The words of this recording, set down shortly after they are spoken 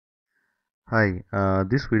Hi,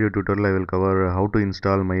 this video tutorial I will cover how to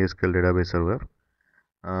install MySQL Database Server.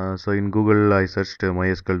 So in Google I searched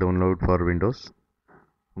MySQL download for Windows.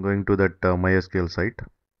 I'm going to that MySQL site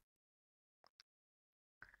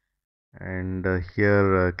and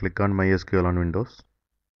here click on MySQL on Windows.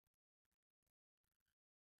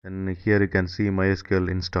 Then here you can see MySQL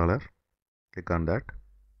installer. Click on that.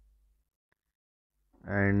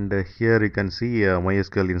 And here you can see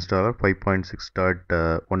MySQL installer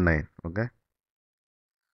 5.6.19. Okay.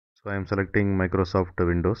 So I am selecting Microsoft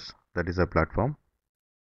Windows, that is a platform,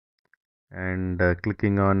 and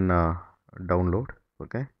clicking on download.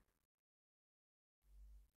 Okay.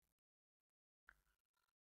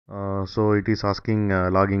 So it is asking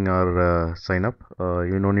login or sign up.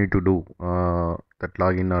 You no need to do that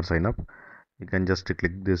login or sign up. You can just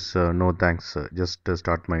click this no thanks. Just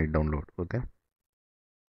start my download. Okay.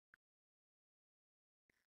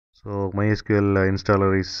 So MySQL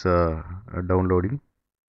installer is downloading.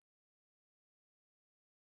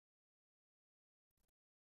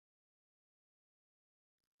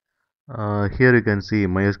 Here you can see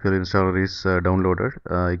MySQL installer is downloaded.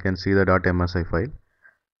 You can see the .msi file.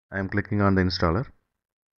 I am clicking on the installer.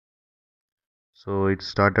 So it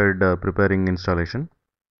started preparing installation.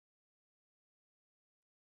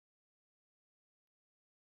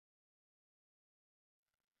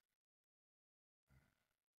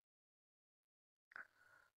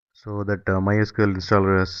 So that MySQL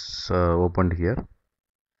installer has opened here,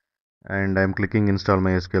 and I am clicking install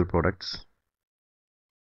MySQL products.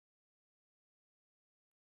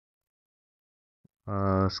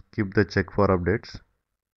 Skip the check for updates.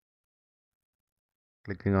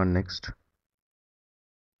 Clicking on next.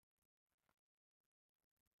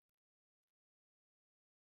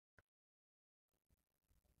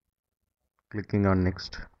 Clicking on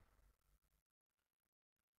next.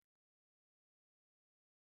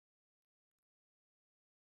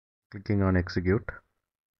 Clicking on execute.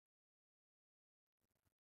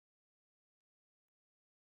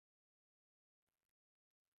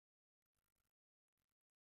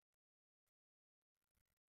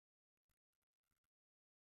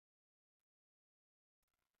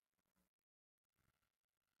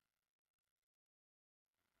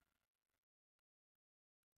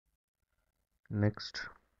 Next.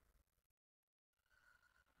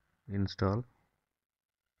 Install.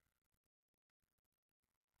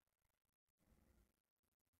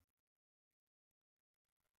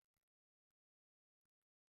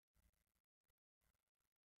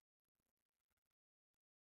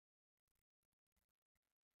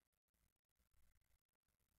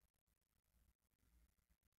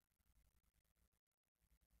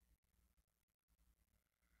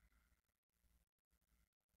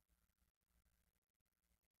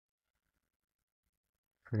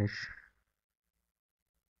 Finish.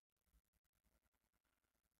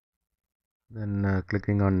 Then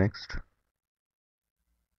clicking on next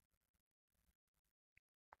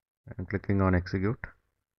and clicking on execute.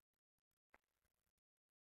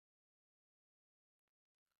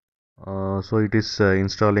 So it is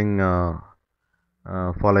installing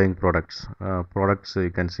following products. Products you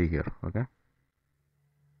can see here. Okay.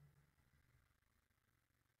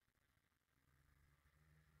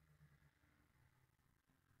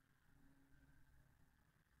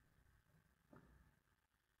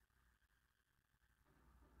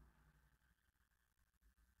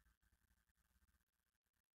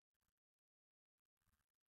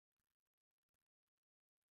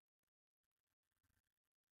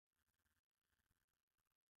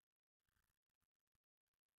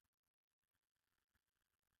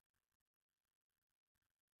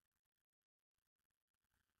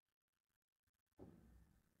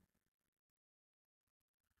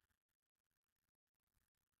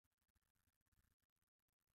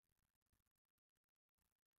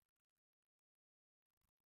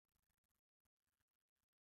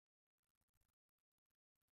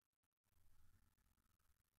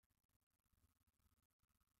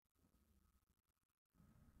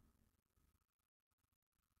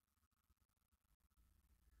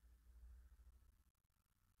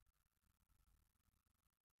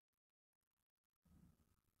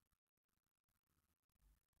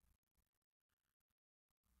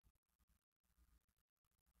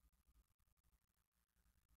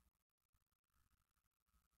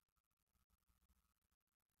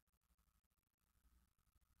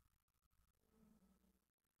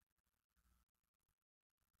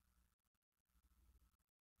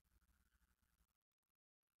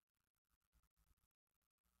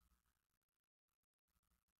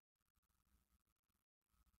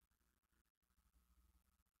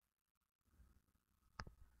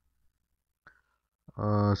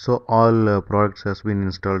 So all products has been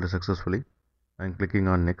installed successfully. I'm clicking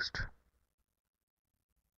on next.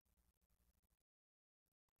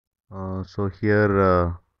 So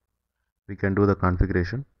here we can do the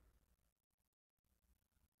configuration.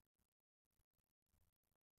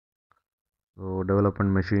 So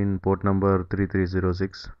development machine port number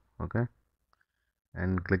 3306. Okay,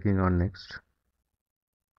 and clicking on next.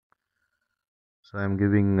 So I'm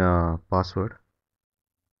giving password.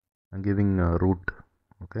 I'm giving root.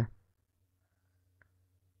 Okay,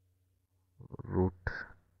 root,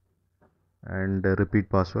 and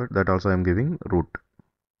repeat password, that also I'm giving root,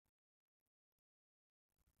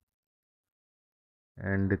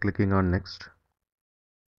 and clicking on next.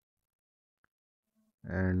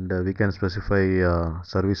 And we can specify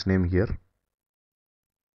service name here.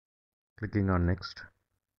 Clicking on next.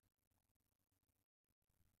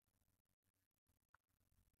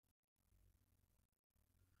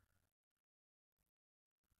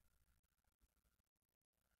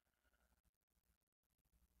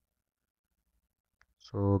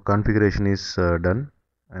 So configuration is done.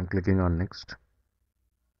 I'm clicking on next.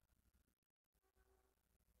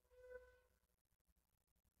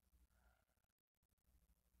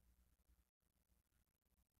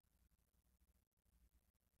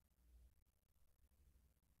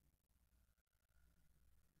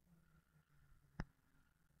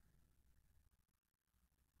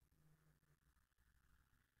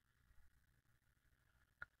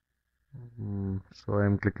 So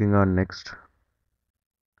I'm clicking on next.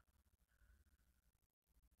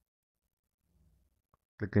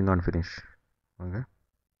 Clicking on finish. Okay.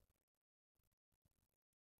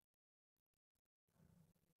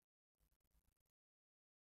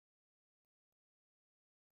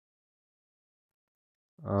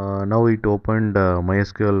 Now it opened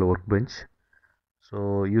MySQL Workbench.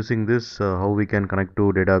 So using this, how we can connect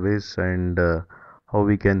to database, and how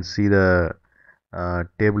we can see the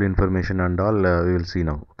table information and all, we will see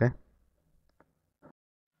now. Okay.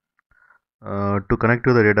 To connect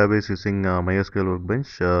to the database using MySQL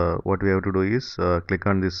Workbench, what we have to do is click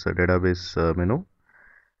on this database menu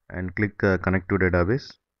and click connect to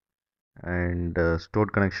database. And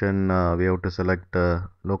stored connection, we have to select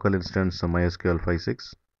local instance MySQL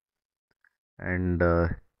 56, and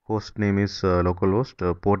host name is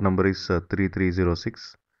localhost, port number is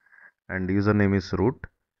 3306, and username is root,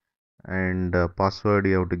 and password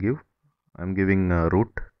you have to give. I'm giving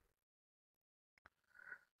root.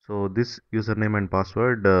 So this username and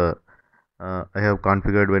password I have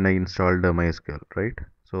configured when I installed MySQL, right?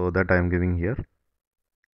 So that I am giving here.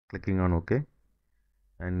 Clicking on OK,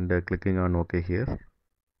 and clicking on OK here.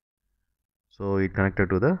 So it connected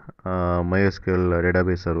to the MySQL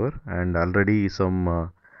database server, and already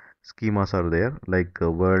some schemas are there, like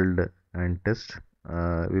world and test.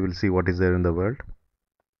 We will see what is there in the world.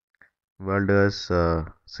 World is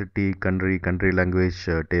city, country language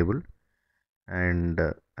table, and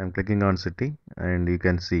I'm clicking on city, and you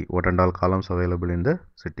can see what and all columns available in the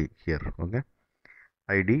city here. Okay,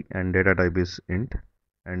 ID and data type is int,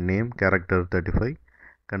 and name character 35,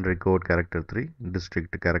 country code character 3,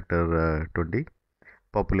 district character 20,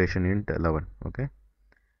 population int 11. Okay.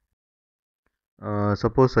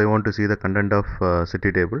 Suppose I want to see the content of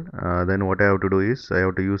city table, then what I have to do is I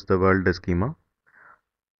have to use the world schema.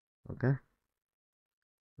 Okay.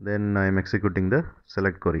 Then I am executing the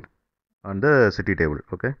select query on the city table.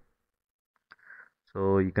 Okay.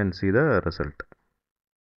 So you can see the result.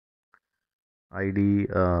 ID,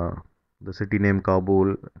 the city name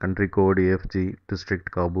Kabul, country code AFG, district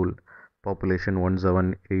Kabul, population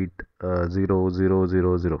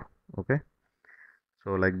 1780000. Okay.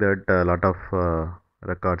 So like that, a lot of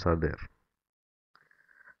records are there.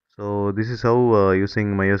 So this is how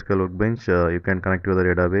using MySQL Workbench you can connect to the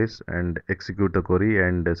database and execute the query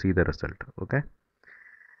and see the result. Okay,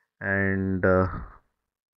 and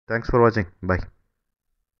thanks for watching. Bye.